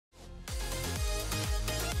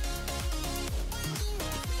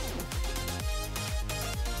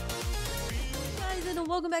and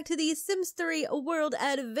welcome back to the Sims 3 World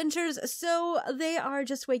Adventures. So they are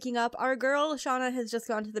just waking up. Our girl, Shauna, has just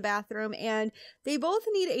gone to the bathroom and they both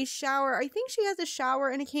need a shower. I think she has a shower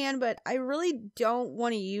in a can, but I really don't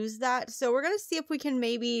want to use that. So we're going to see if we can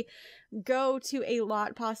maybe go to a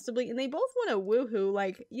lot possibly. And they both want to woohoo.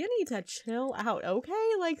 Like, you need to chill out, okay?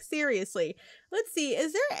 Like, seriously. Let's see.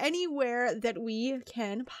 Is there anywhere that we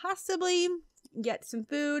can possibly get some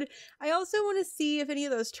food? I also want to see if any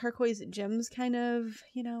of those turquoise gems kind of,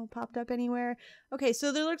 you know, popped up anywhere. Okay,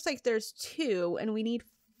 so there looks like there's 2 and we need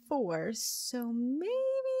 4. So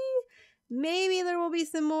maybe there will be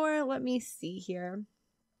some more. Let me see here.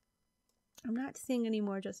 I'm not seeing any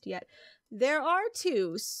more just yet. There are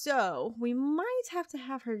 2, so we might have to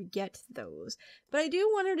have her get those. But I do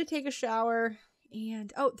want her to take a shower.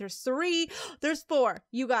 And, oh, there's 3. There's 4.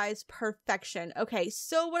 You guys, perfection. Okay,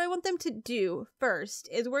 so what I want them to do first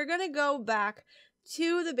is we're going to go back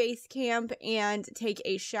to the base camp and take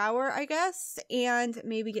a shower, I guess, and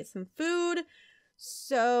maybe get some food.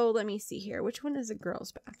 So let me see here. Which one is a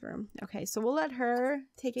girl's bathroom? Okay, so we'll let her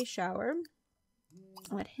take a shower.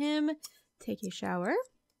 Let him take a shower.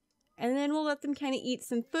 And then we'll let them kind of eat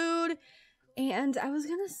some food. And I was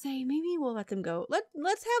gonna say, maybe we'll let them go.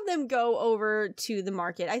 Let's have them go over to the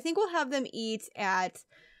market. I think we'll have them eat at,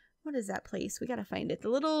 what is that place? We gotta find it. The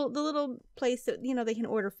little place that, you know, they can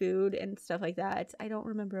order food and stuff like that. I don't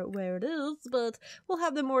remember where it is, but we'll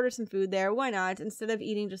have them order some food there. Why not? Instead of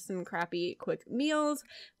eating just some crappy quick meals,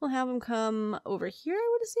 we'll have them come over here, I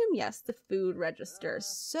would assume. Yes, the food register.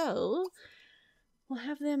 So we'll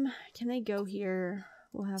have them, can they go here?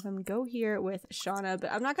 We'll have them go here with Shauna,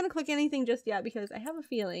 but I'm not going to click anything just yet because I have a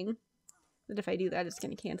feeling that if I do that, it's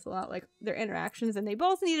going to cancel out like their interactions, and they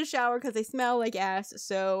both need a shower because they smell like ass.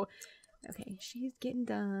 So, okay, she's getting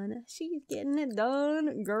done. She's getting it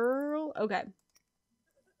done, girl. Okay.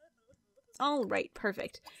 All right,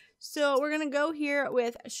 perfect. So we're going to go here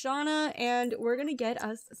with Shauna and we're going to get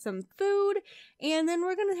us some food, and then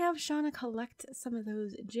we're going to have Shauna collect some of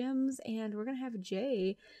those gems, and we're going to have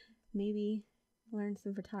Jay maybe learn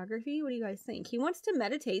some photography. What do you guys think? He wants to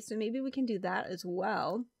meditate, so maybe we can do that as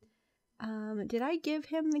well. Did I give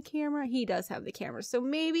him the camera? He does have the camera, so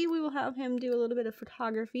maybe we will have him do a little bit of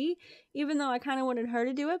photography, even though I kind of wanted her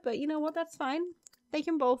to do it, but you know what? That's fine. They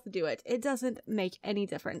can both do it. It doesn't make any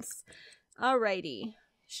difference. Alrighty.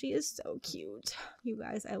 She is so cute. You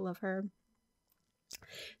guys, I love her.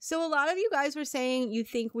 So a lot of you guys were saying you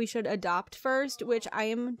think we should adopt first, which I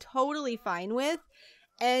am totally fine with.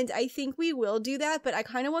 And I think we will do that, but I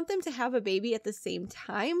kind of want them to have a baby at the same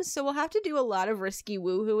time. So we'll have to do a lot of risky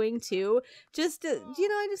woohooing too, just to, you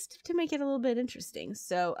know, just to make it a little bit interesting.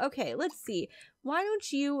 So, okay, let's see. Why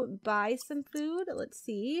don't you buy some food? Let's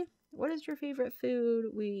see. What is your favorite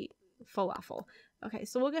food? Falafel. Okay,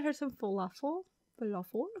 so we'll get her some falafel.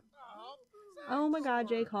 Falafel. Oh my God,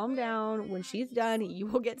 Jay, calm down. When she's done, you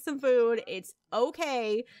will get some food. It's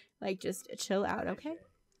okay. Like, just chill out, okay?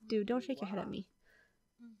 Dude, don't shake your head at me.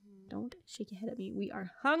 Don't shake your head at me. We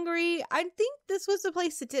are hungry. I think this was the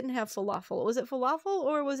place that didn't have falafel. Was it falafel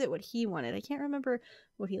or was it what he wanted? I can't remember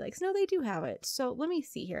what he likes. No, they do have it. So let me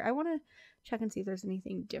see here. I want to check and see if there's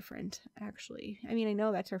anything different, actually. I mean, I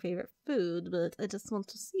know that's her favorite food, but I just want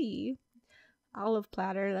to see. Olive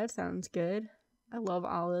platter. That sounds good. I love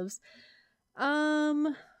olives.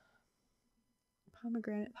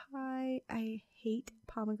 Pomegranate pie. I hate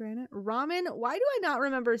pomegranate. Ramen. Why do I not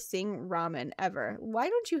remember seeing ramen ever? Why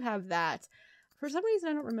don't you have that? For some reason,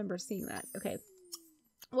 I don't remember seeing that. Okay.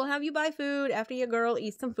 We'll have you buy food after your girl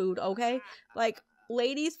eats some food, okay? Like,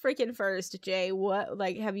 ladies freaking first, Jay. What?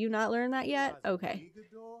 Like, have you not learned that yet? Okay.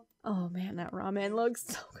 Oh, man, that ramen looks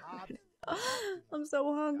so good. I'm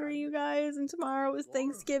so hungry, you guys, and tomorrow is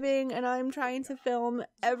Thanksgiving, and I'm trying to film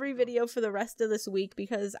every video for the rest of this week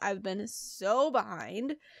because I've been so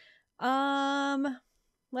behind.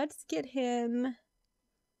 Let's get him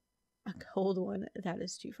a cold one. That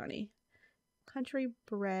is too funny. Country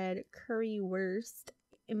bread, currywurst.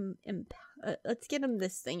 Let's get him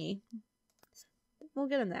this thingy. We'll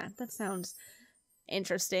get him that. That sounds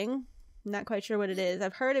interesting. I'm not quite sure what it is.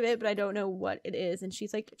 I've heard of it, but I don't know what it is. And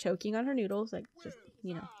she's like choking on her noodles, like just,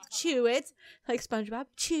 you know, chew it. Like SpongeBob,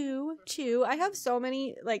 chew, chew. I have so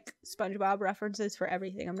many like SpongeBob references for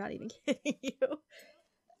everything. I'm not even kidding you.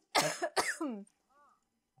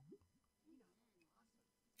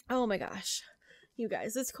 Oh my gosh. You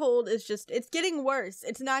guys, this cold is just, it's getting worse.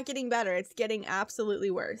 It's not getting better. It's getting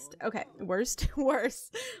absolutely worse. Okay, worse.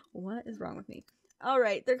 What is wrong with me? All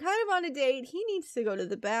right, they're kind of on a date. He needs to go to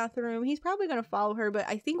the bathroom. He's probably going to follow her, but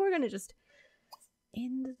I think we're going to just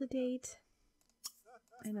end the date.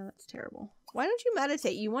 I know that's terrible. Why don't you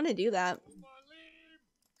meditate? You want to do that.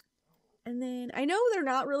 And then I know they're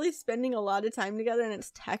not really spending a lot of time together and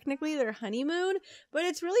it's technically their honeymoon, but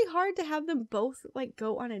it's really hard to have them both like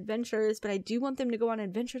go on adventures, but I do want them to go on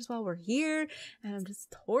adventures while we're here and I'm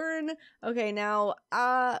just torn. Okay, now,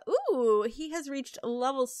 ooh, he has reached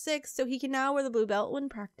level 6, so he can now wear the blue belt when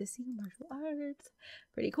practicing martial arts.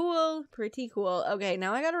 Pretty cool, pretty cool. Okay,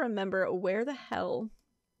 now I gotta remember where the hell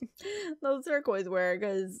those turquoise were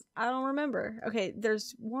because I don't remember. Okay,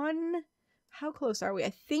 there's one. How close are we? I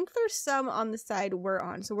think there's some on the side we're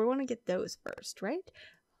on, so we want to get those first, right?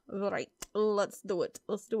 All right, let's do it.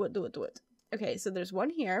 Let's do it, do it, do it. Okay, so there's one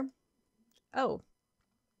here. Oh,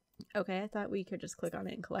 okay, I thought we could just click on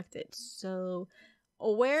it and collect it. So,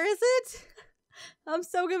 where is it? I'm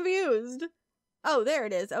so confused. Oh, there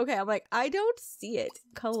it is. Okay, I'm like, I don't see it.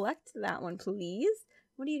 Collect that one, please.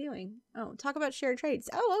 What are you doing? Oh, talk about shared traits.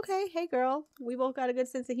 Oh, okay. Hey, girl. We both got a good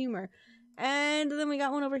sense of humor. And then we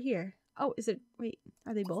got one over here. Oh, is it... Wait,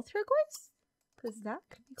 are they both turquoise? Because that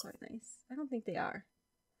could be quite nice. I don't think they are.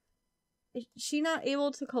 Is she not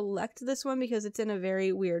able to collect this one because it's in a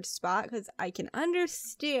very weird spot? Because I can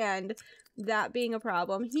understand that being a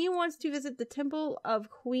problem. He wants to visit the Temple of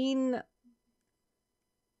Queen...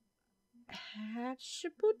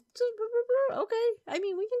 Hatshepsut? Okay, I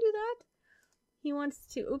mean, we can do that. He wants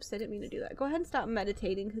to... Oops, I didn't mean to do that. Go ahead and stop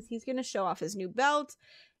meditating because he's going to show off his new belt.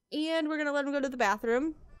 And we're going to let him go to the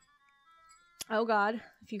bathroom. Oh god,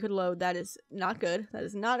 if you could load, that is not good. That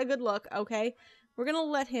is not a good look. Okay, we're gonna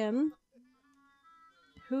let him...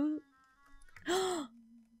 Who?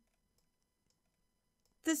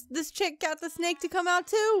 This chick got the snake to come out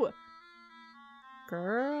too!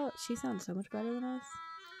 Girl, she sounds so much better than us.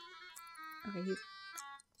 Okay,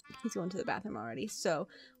 he's going to the bathroom already, so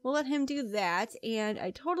we'll let him do that. And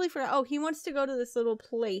I totally forgot. Oh, he wants to go to this little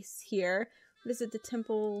place here. Visit the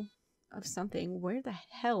temple... of something. Where the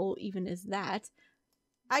hell even is that?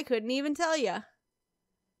 I couldn't even tell you.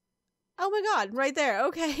 Oh my god, right there.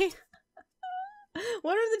 Okay.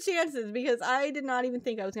 What are the chances? Because I did not even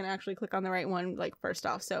think I was going to actually click on the right one, like, first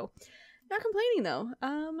off. So, not complaining, though.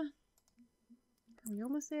 Are we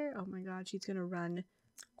almost there? Oh my god, she's going to run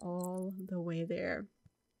all the way there.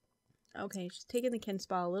 Okay, she's taking the Ken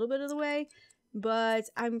Spa a little bit of the way. But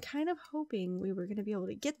I'm kind of hoping we were going to be able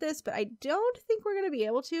to get this, but I don't think we're going to be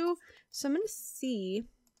able to. So I'm going to see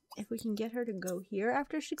if we can get her to go here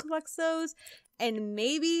after she collects those. And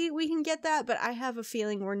maybe we can get that, but I have a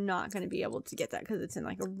feeling we're not going to be able to get that because it's in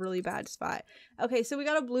like a really bad spot. Okay, so we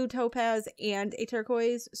got a blue topaz and a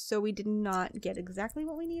turquoise, so we did not get exactly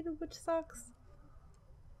what we needed, which sucks.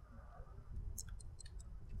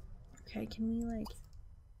 Okay, can we like...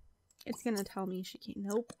 It's going to tell me she can't...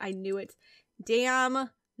 Nope, I knew it. Damn,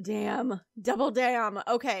 double damn.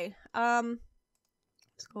 Okay,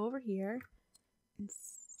 let's go over here and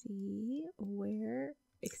see where,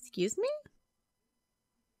 excuse me?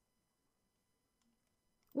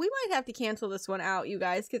 We might have to cancel this one out, you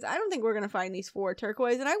guys, because I don't think we're going to find these 4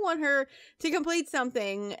 turquoise, and I want her to complete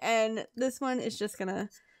something, and this one is just going to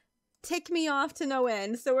tick me off to no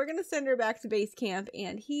end. So we're going to send her back to base camp,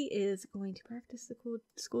 and he is going to practice the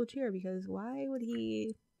school cheer, because why would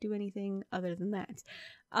he... do anything other than that?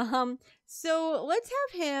 So let's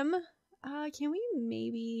have him, can we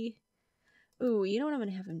maybe, ooh, you know what I'm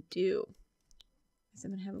gonna have him do is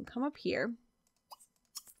I'm gonna have him come up here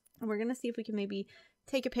and we're gonna see if we can maybe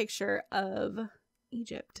take a picture of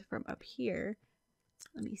Egypt from up here.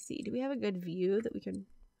 Let me see, do we have a good view that we can,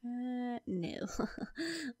 no,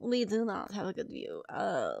 we do not have a good view.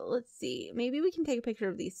 Let's see, maybe we can take a picture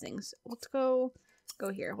of these things. Let's go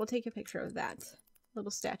here, we'll take a picture of that little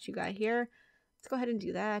statue guy here. Let's go ahead and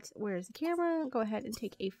do that. Where's the camera? Go ahead and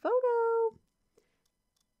take a photo.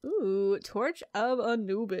 Ooh, Torch of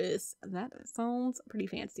Anubis. That sounds pretty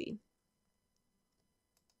fancy.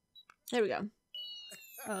 There we go.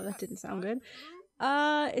 Oh, that didn't sound good.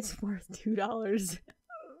 It's worth $2.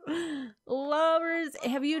 Lovers.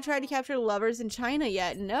 Have you tried to capture lovers in China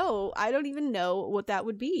yet? No, I don't even know what that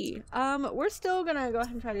would be. We're still gonna go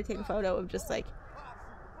ahead and try to take a photo of just like...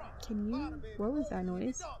 Can you... What was that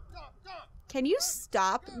noise? Can you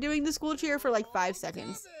stop doing the school cheer for like 5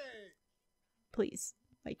 seconds? Please.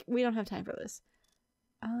 Like, we don't have time for this.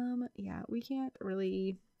 Yeah, we can't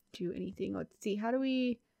really do anything. Let's see, how do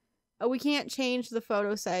we... Oh, we can't change the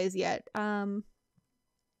photo size yet. Well,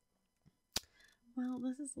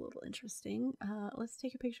 this is a little interesting. Let's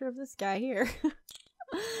take a picture of this guy here.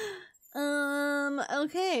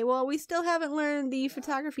 Okay, well, we still haven't learned the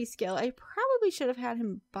photography skill. I probably should have had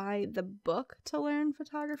him buy the book to learn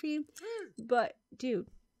photography, but dude,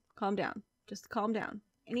 calm down. Just calm down.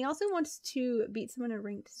 And he also wants to beat someone in a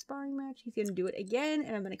ranked sparring match. He's going to do it again,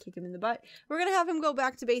 and I'm going to kick him in the butt. We're going to have him go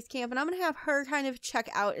back to base camp, and I'm going to have her kind of check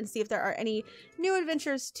out and see if there are any new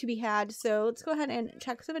adventures to be had. So let's go ahead and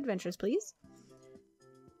check some adventures, please.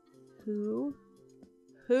 Who?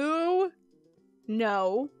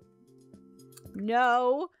 No.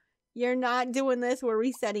 No. You're not doing this. We're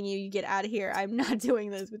resetting you. You get out of here. I'm not doing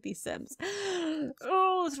this with these Sims.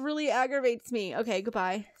 Oh, this really aggravates me. Okay,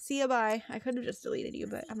 goodbye. See ya, bye. I could have just deleted you,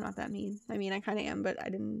 but I'm not that mean. I mean, I kind of am, but I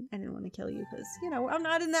didn't want to kill you because, you know, I'm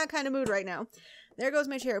not in that kind of mood right now. There goes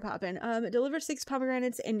my cherry poppin'. Deliver 6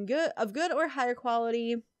 pomegranates of good or higher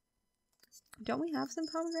quality. Don't we have some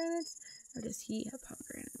pomegranates? Or does he have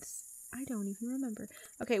pomegranates? I don't even remember.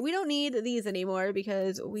 Okay, we don't need these anymore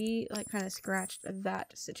because we like kind of scratched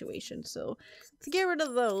that situation. So let's get rid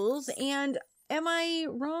of those. And am I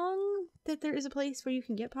wrong that there is a place where you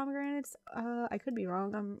can get pomegranates? I could be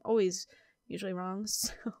wrong. I'm always usually wrong.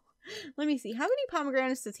 So let me see. How many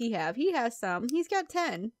pomegranates does he have? He has some. He's got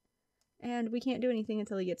 10. And we can't do anything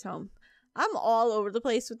until he gets home. I'm all over the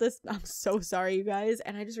place with this. I'm so sorry, you guys.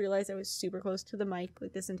 And I just realized I was super close to the mic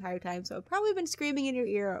like this entire time. So I've probably been screaming in your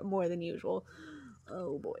ear more than usual.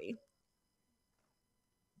 Oh, boy.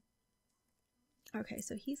 Okay,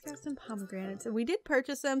 so he's got some pomegranates. And we did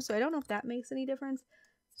purchase them, so I don't know if that makes any difference.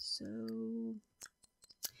 So,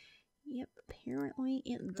 yep, apparently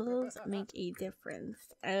it does make a difference.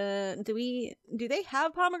 Do they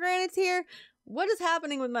have pomegranates here? What is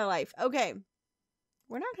happening with my life? Okay.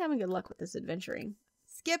 We're not having good luck with this adventuring.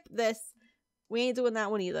 Skip this. We ain't doing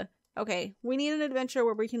that one either. Okay, we need an adventure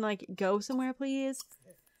where we can, like, go somewhere, please.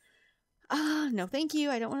 No, thank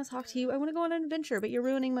you. I don't want to talk to you. I want to go on an adventure, but you're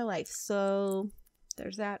ruining my life. So,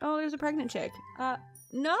 there's that. Oh, there's a pregnant chick.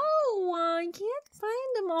 No! I can't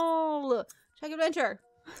find them all. Check adventure.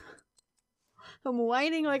 I'm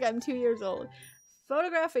whining like I'm 2 years old.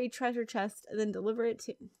 Photograph a treasure chest, then deliver it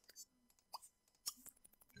to...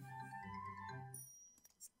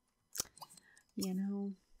 You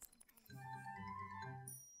know,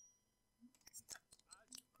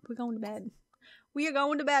 we're going to bed. We are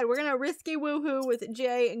going to bed. We're going to risky woohoo with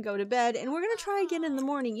Jay and go to bed. And we're going to try again in the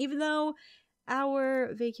morning, even though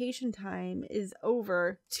our vacation time is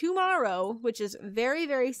over tomorrow, which is very,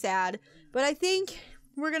 very sad. But I think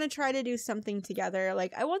we're going to try to do something together.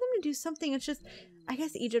 Like, I want them to do something. It's just, I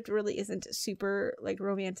guess Egypt really isn't super, like,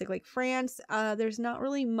 romantic like France. There's not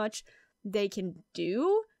really much they can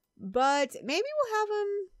do. But maybe we'll have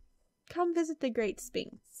them come visit the Great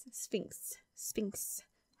Sphinx.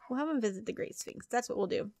 We'll have them visit the Great Sphinx. That's what we'll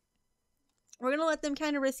do. We're going to let them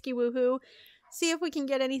kind of risky woohoo. See if we can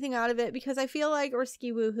get anything out of it. Because I feel like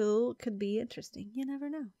risky woohoo could be interesting. You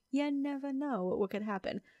never know. You never know what could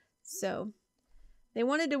happen. So, they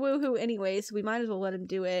wanted to woohoo anyway. So we might as well let them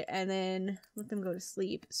do it. And then let them go to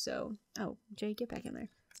sleep. So, oh, Jay, get back in there.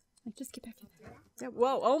 Like, just get back in there. Yeah,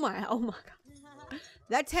 whoa, oh my god.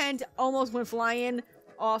 That tent almost went flying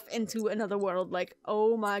off into another world. Like,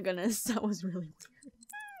 oh my goodness, that was really weird.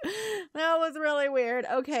 That was really weird.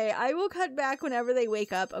 Okay, I will cut back whenever they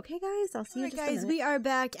wake up. Okay, guys, I'll see you in just a minute. We are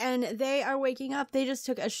back, and they are waking up. They just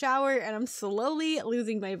took a shower, and I'm slowly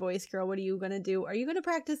losing my voice, girl. What are you gonna do? Are you gonna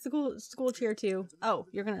practice the school cheer too? Oh,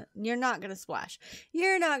 you're not gonna splash.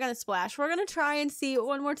 You're not gonna splash. We're gonna try and see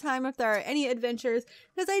one more time if there are any adventures,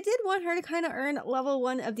 because I did want her to kind of earn level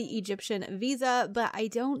 1 of the Egyptian visa, but I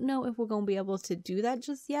don't know if we're gonna be able to do that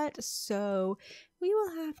just yet, so we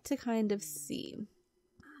will have to kind of see.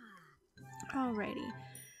 Alrighty.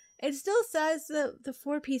 It still says the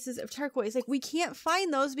 4 pieces of turquoise. Like, we can't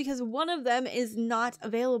find those because one of them is not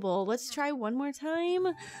available. Let's try one more time.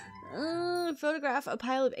 Photograph a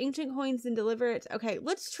pile of ancient coins and deliver it. Okay,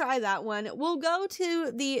 let's try that one. We'll go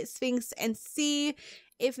to the Sphinx and see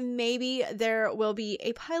if maybe there will be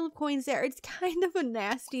a pile of coins there. It's kind of a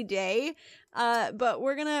nasty day, but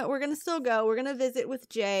we're gonna still go. We're gonna visit with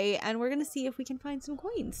Jay, and we're gonna see if we can find some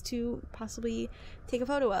coins to possibly take a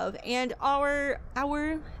photo of. And our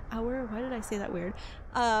why did I say that weird?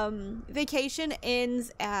 Vacation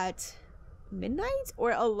ends at midnight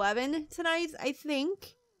or 11 tonight, I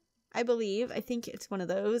think. I think it's one of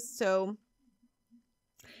those. So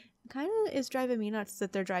kind of is driving me nuts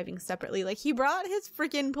that they're driving separately. Like, he brought his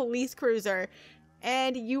freaking police cruiser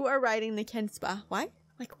and you are riding the Kenspa. Why?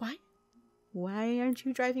 Like, why? Why aren't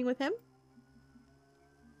you driving with him?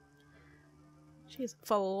 She's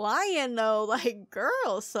flying though. Like,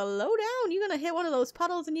 girl, slow down. You're gonna hit one of those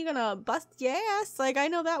puddles and you're gonna bust your ass. Like, I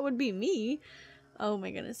know that would be me. Oh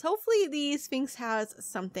my goodness. Hopefully the Sphinx has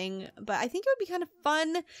something, but I think it would be kind of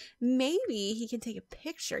fun. Maybe he can take a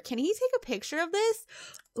picture. Can he take a picture of this?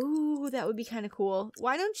 Ooh, that would be kind of cool.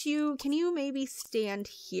 Why don't you, can you maybe stand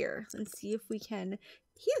here and see if we can,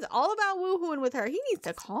 he's all about woohooing with her. He needs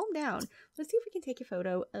to calm down. Let's see if we can take a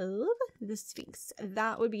photo of the Sphinx.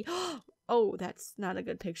 That would be, oh, that's not a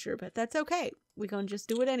good picture, but that's okay. We're gonna just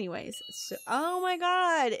do it anyways. So, oh my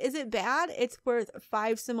God, is it bad? It's worth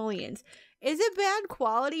 5 simoleons. Is it bad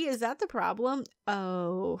quality? Is that the problem?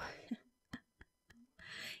 Oh.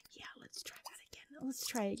 Yeah, let's try that again. Let's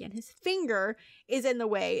try again. His finger is in the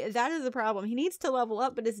way. That is the problem. He needs to level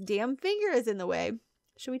up, but his damn finger is in the way.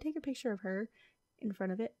 Should we take a picture of her in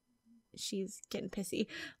front of it? She's getting pissy.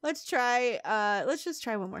 Let's try, let's just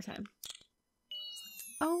try one more time.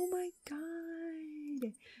 Oh my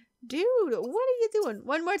God. Dude, what are you doing?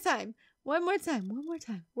 One more time. One more time. One more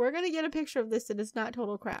time. We're gonna get a picture of this and it's not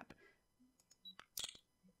total crap.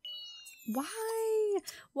 Why?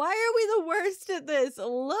 Why are we the worst at this?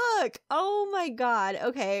 Look. Oh my God.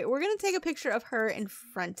 Okay, we're gonna take a picture of her in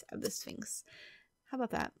front of the Sphinx. How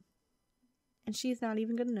about that? And she's not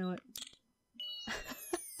even gonna know it.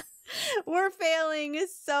 We're failing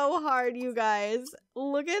so hard, you guys.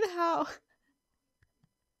 Look at how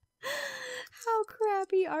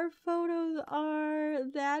crappy our photos are.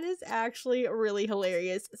 That is actually really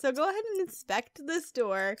hilarious. So go ahead and inspect this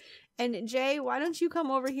door. And Jay, why don't you come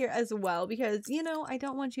over here as well? Because, you know, I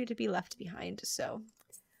don't want you to be left behind. So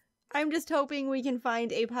I'm just hoping we can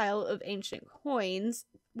find a pile of ancient coins.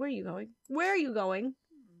 Where are you going? Where are you going?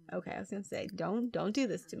 Okay, I was gonna say, don't do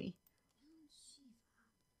this to me.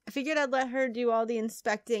 I figured I'd let her do all the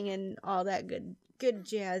inspecting and all that good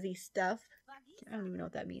jazzy stuff. I don't even know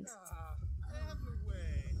what that means.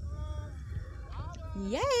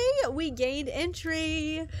 Yay! We gained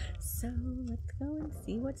entry! So, let's go and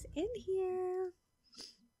see what's in here.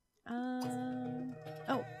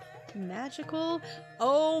 Oh, magical.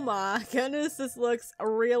 Oh my goodness, this looks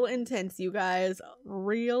real intense, you guys.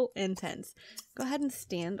 Real intense. Go ahead and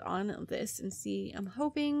stand on this and see. I'm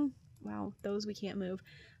hoping... Wow, those we can't move.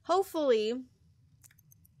 Hopefully,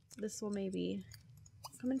 this will maybe...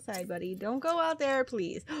 Come inside, buddy. Don't go out there,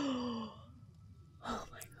 please. Oh my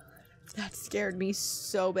God. That scared me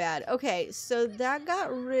so bad. Okay, so that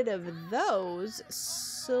got rid of those.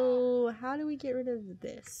 So how do we get rid of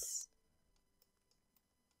this?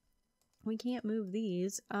 We can't move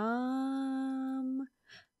these. Oh,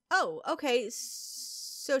 okay.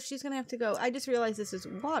 So she's gonna have to go. I just realized this is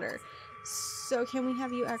water. So can we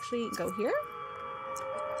have you actually go here?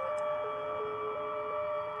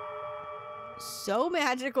 So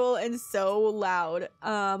magical and so loud.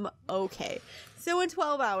 Okay. So in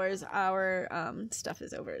 12 hours, our stuff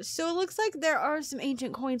is over. So it looks like there are some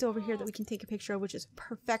ancient coins over here that we can take a picture of, which is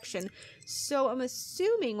perfection. So I'm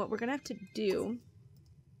assuming what we're gonna have to do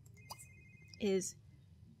is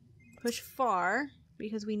push far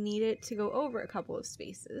because we need it to go over a couple of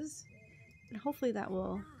spaces. And hopefully that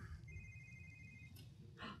will...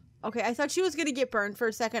 Okay, I thought she was gonna get burned for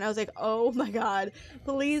a second. I was like, oh my God,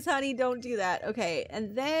 please, honey, don't do that. Okay,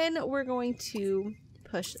 and then we're going to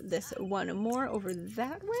push this one more over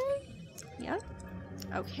that way. Yeah.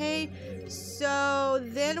 Okay, so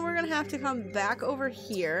then we're gonna have to come back over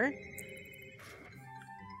here.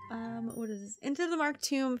 What is this? Enter the Mark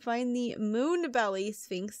Tomb, find the Moon Belly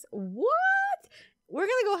Sphinx. What? We're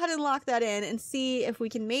gonna go ahead and lock that in and see if we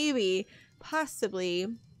can maybe, possibly...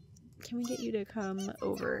 Can we get you to come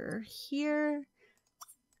over here?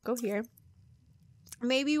 Go here.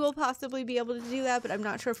 Maybe we'll possibly be able to do that, but I'm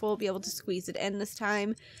not sure if we'll be able to squeeze it in this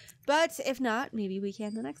time. But if not, maybe we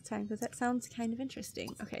can the next time, because that sounds kind of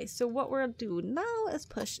interesting. Okay, so what we'll do now is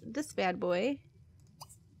push this bad boy.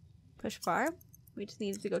 Push far. We just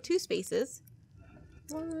need to go 2 spaces.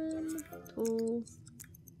 1, 2.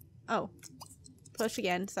 Oh. Push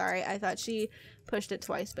again. Sorry, I thought she pushed it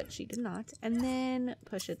twice, but she did not. And then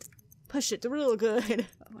push it. Push it real good.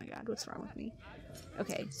 Oh my God, what's wrong with me?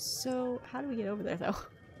 Okay, so how do we get over there though?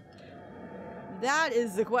 That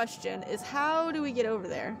is the question, is how do we get over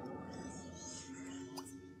there?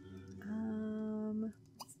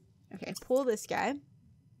 Okay, pull this guy.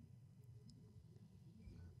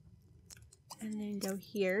 And then go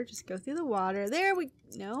here, just go through the water. There we,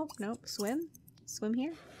 nope, swim. Swim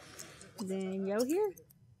here. Then go here.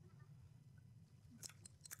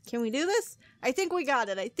 Can we do this? I think we got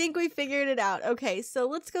it. I think we figured it out. Okay, so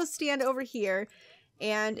let's go stand over here.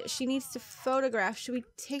 And she needs to photograph. Should we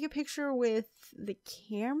take a picture with the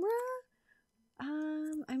camera?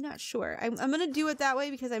 I'm not sure. I'm going to do it that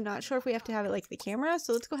way because I'm not sure if we have to have it like the camera.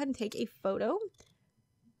 So let's go ahead and take a photo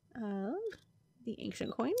of the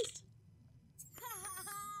ancient coins.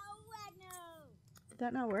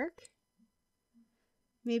 that not work?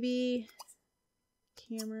 Maybe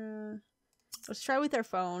camera. Let's try with our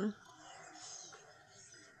phone.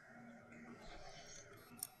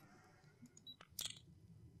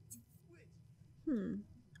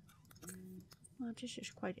 Well, this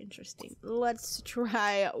is quite interesting. Let's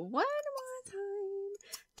try one more time.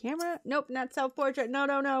 Camera. Nope, not self-portrait. No,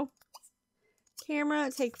 no, no.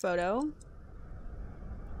 Camera, take photo.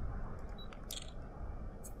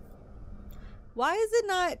 Why is it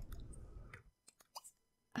not...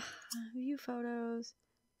 View photos.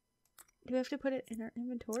 Do we have to put it in our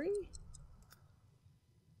inventory?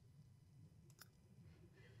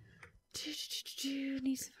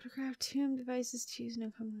 Needs to photograph tomb devices. Choose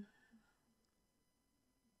no comment.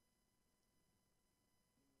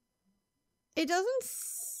 It doesn't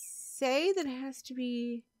say that it has to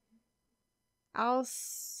be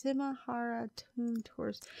Alcimahara tomb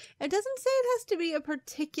tours. It doesn't say it has to be a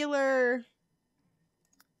particular...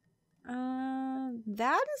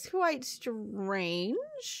 that is quite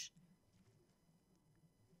strange.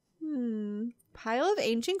 Pile of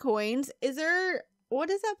ancient coins. Is there... What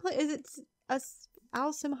is that place? Is it a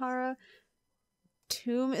Alcimahara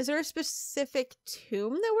tomb? Is there a specific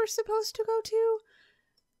tomb that we're supposed to go to?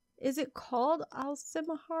 Is it called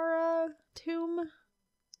Alcimahara tomb?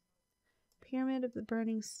 Pyramid of the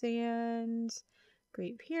Burning Sands.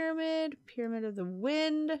 Great Pyramid. Pyramid of the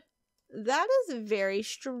Wind. That is very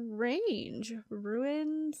strange.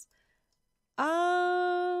 Ruins.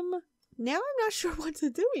 Now I'm not sure what to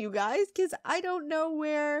do, you guys, because I don't know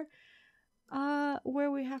where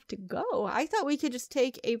we have to go. I thought we could just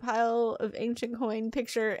take a pile of ancient coin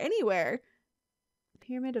picture anywhere.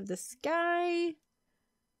 Pyramid of the Sky.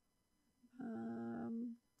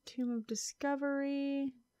 Tomb of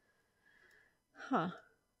Discovery. Huh.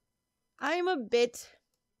 I'm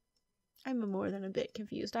more than a bit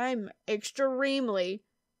confused. I'm extremely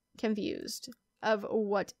confused of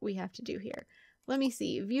what we have to do here. Let me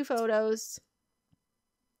see. View photos.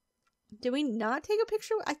 Did we not take a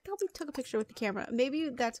picture? I thought we took a picture with the camera. Maybe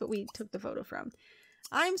that's what we took the photo from.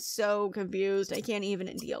 I'm so confused. I can't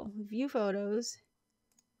even deal. View photos.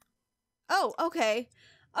 Oh, okay.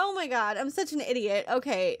 Oh my god, I'm such an idiot.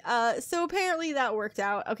 Okay, so apparently that worked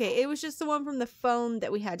out. Okay, it was just the one from the phone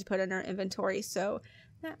that we had to put in our inventory, so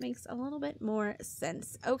that makes a little bit more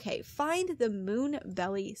sense. Okay, find the Moon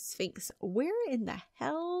Belly Sphinx. Where in the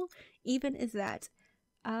hell even is that?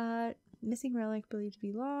 Missing relic believed to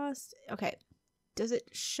be lost. Okay, does it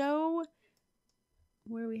show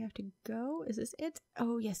where we have to go? Is this it?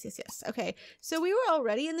 Oh, yes, yes, yes. Okay, so we were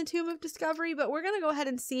already in the Tomb of Discovery, but we're gonna go ahead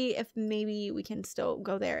and see if maybe we can still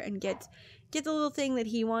go there and get the little thing that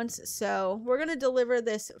he wants. So we're gonna deliver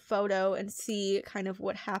this photo and see kind of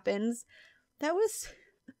what happens. That was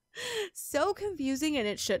so confusing, and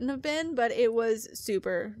it shouldn't have been, but it was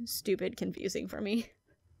super stupid confusing for me.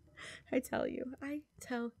 I tell you.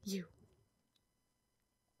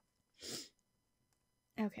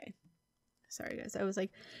 Okay. Sorry guys, I was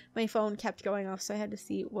like, my phone kept going off, so I had to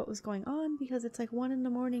see what was going on because it's like 1 in the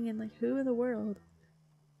morning and like, who in the world?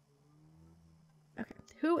 Okay,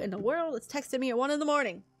 who in the world is texting me at 1 in the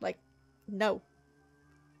morning? Like, no.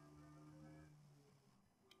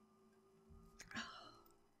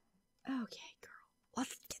 Okay, girl,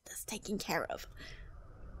 let's get this taken care of.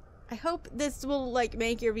 I hope this will like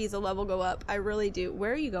make your visa level go up. I really do.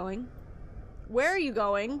 Where are you going? Where are you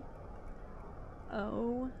going?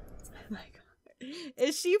 Oh my god.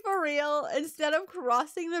 Is she for real? Instead of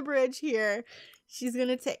crossing the bridge here, she's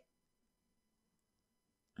gonna take...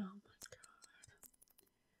 Oh my god.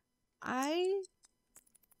 I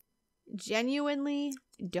genuinely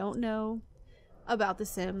don't know about The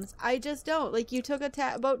Sims. I just don't. Like, you took a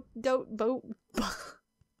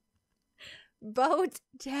boat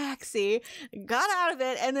taxi, got out of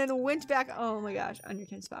it, and then went back. Oh my gosh, on your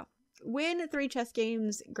kin spot. Win 3 chess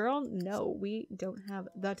games. Girl, no, we don't have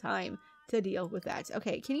the time to deal with that.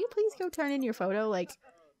 Okay, can you please go turn in your photo? Like,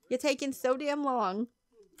 you're taking so damn long.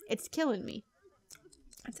 It's killing me.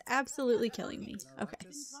 It's absolutely killing me. Okay.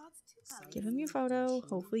 Give him your photo.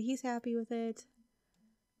 Hopefully he's happy with it.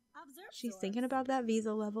 She's thinking about that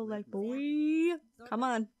visa level like, boy, come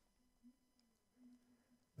on.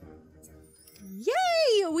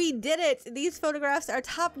 Yay! We did it! These photographs are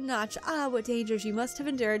top-notch. Ah, what dangers you must have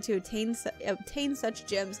endured to obtain such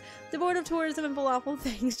gems. The Board of Tourism in Falafel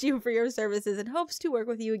thanks you for your services and hopes to work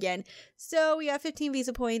with you again. So we have 15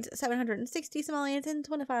 visa points, 760 simoleons, and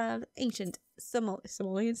 25 ancient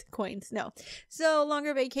simoleons coins. No. So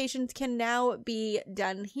longer vacations can now be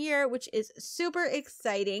done here, which is super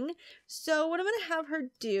exciting. So what I'm going to have her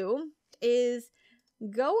do is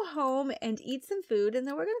go home and eat some food, and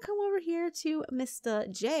then we're gonna come over here to Mr.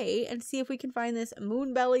 J and see if we can find this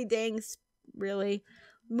Moonbelly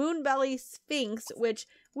Moonbelly Sphinx, which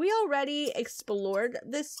we already explored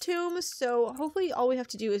this tomb, so hopefully all we have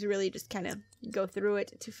to do is really just kind of go through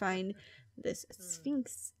it to find this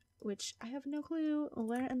Sphinx, which I have no clue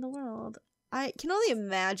where in the world. I can only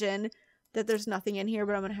imagine that there's nothing in here,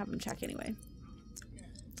 but I'm gonna have him check anyway.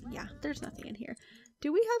 Yeah, there's nothing in here.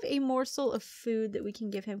 Do we have a morsel of food that we can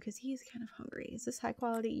give him? Because he's kind of hungry. Is this high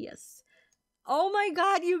quality? Yes. Oh my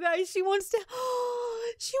god, you guys, she wants to have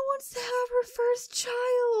her first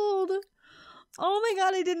child. Oh my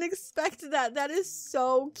god, I didn't expect that. That is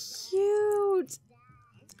so cute.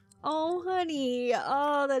 Oh, honey.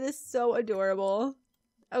 Oh, that is so adorable.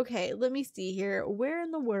 Okay, let me see here. Where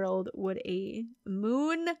in the world would a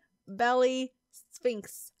moon belly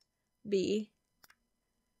sphinx be?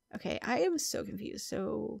 Okay, I am so confused.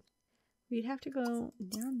 So we'd have to go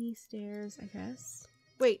down these stairs, I guess.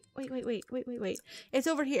 Wait. It's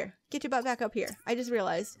over here. Get your butt back up here. I just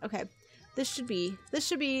realized. Okay. This should be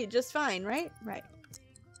just fine, right? Right.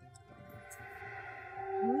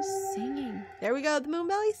 Who's singing? There we go, the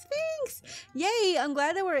Moonbelly Sphinx! Yay! I'm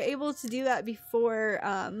glad that we're able to do that before,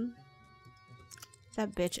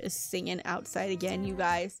 that bitch is singing outside again, you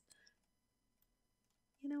guys.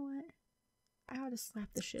 You know what? I ought to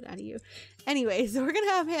slap the shit out of you. Anyways, we're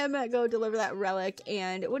gonna have him go deliver that relic,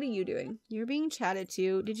 and what are you doing? You're being chatted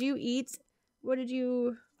to. Did you eat? What did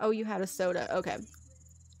you... Oh, you had a soda. Okay.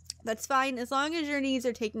 That's fine. As long as your needs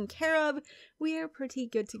are taken care of, we are pretty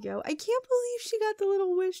good to go. I can't believe she got the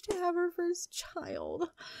little wish to have her first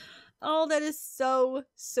child. Oh, that is so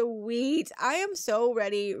sweet. I am so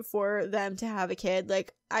ready for them to have a kid.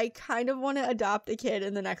 Like, I kind of want to adopt a kid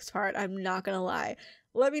in the next part. I'm not gonna lie.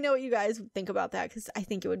 Let me know what you guys think about that, because I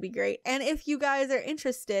think it would be great. And if you guys are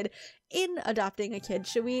interested in adopting a kid,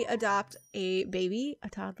 should we adopt a baby, a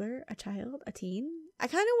toddler, a child, a teen? I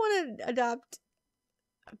kind of want to adopt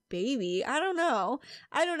a baby. I don't know.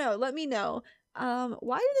 Let me know. Why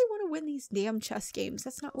do they want to win these damn chess games?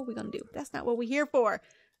 That's not what we're gonna do. That's not what we're here for.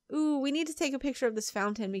 Ooh, we need to take a picture of this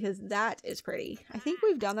fountain because that is pretty. I think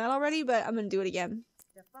we've done that already, but I'm gonna do it again.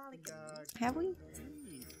 Have we?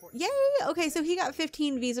 Yay! Okay, so he got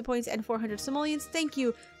 15 visa points and 400 simoleons. Thank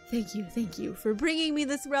you for bringing me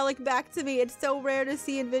this relic back to me. It's so rare to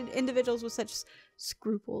see individuals with such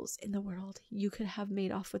scruples in the world. You could have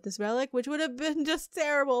made off with this relic, which would have been just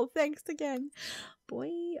terrible. Thanks again. Boy,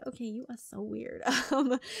 okay, you are so weird.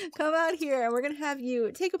 Come out here and we're gonna have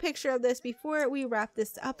you take a picture of this before we wrap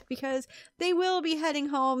this up, because they will be heading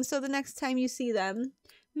home, so the next time you see them,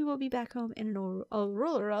 we will be back home in an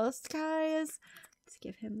aurora skies. Let's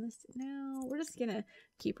give him this now. We're just gonna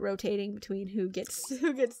keep rotating between who gets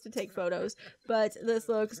to take photos, but this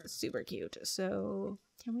looks super cute. So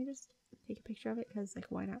can we just take a picture of it? Because, like,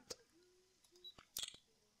 why not?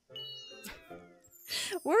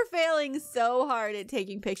 We're failing so hard at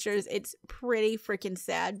taking pictures. It's pretty freaking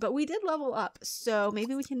sad, but we did level up, so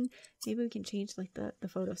maybe we can change, like, the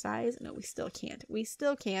photo size. No, we still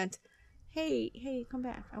can't. Hey, come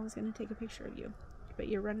back. I was gonna take a picture of you, but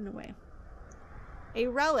you're running away. A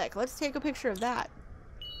relic. Let's take a picture of that.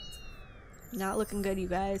 Not looking good, you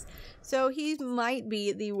guys. So he might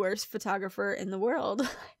be the worst photographer in the world.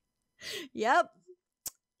 Yep.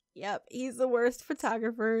 He's the worst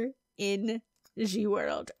photographer in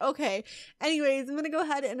G-World. Okay. Anyways, I'm going to go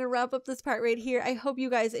ahead and wrap up this part right here. I hope you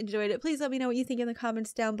guys enjoyed it. Please let me know what you think in the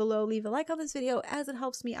comments down below. Leave a like on this video as it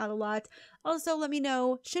helps me out a lot. Also, let me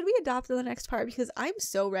know, should we adopt in the next part? Because I'm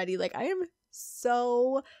so ready. Like, I am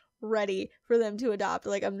so ready for them to adopt.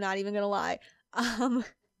 Like, I'm not even gonna lie.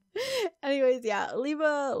 Anyways, yeah, leave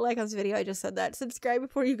a like on this video. I just said that. Subscribe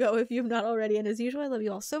before you go if you have not already. And as usual, I love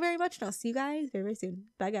you all so very much, and I'll see you guys very, very soon.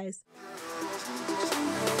 Bye, guys.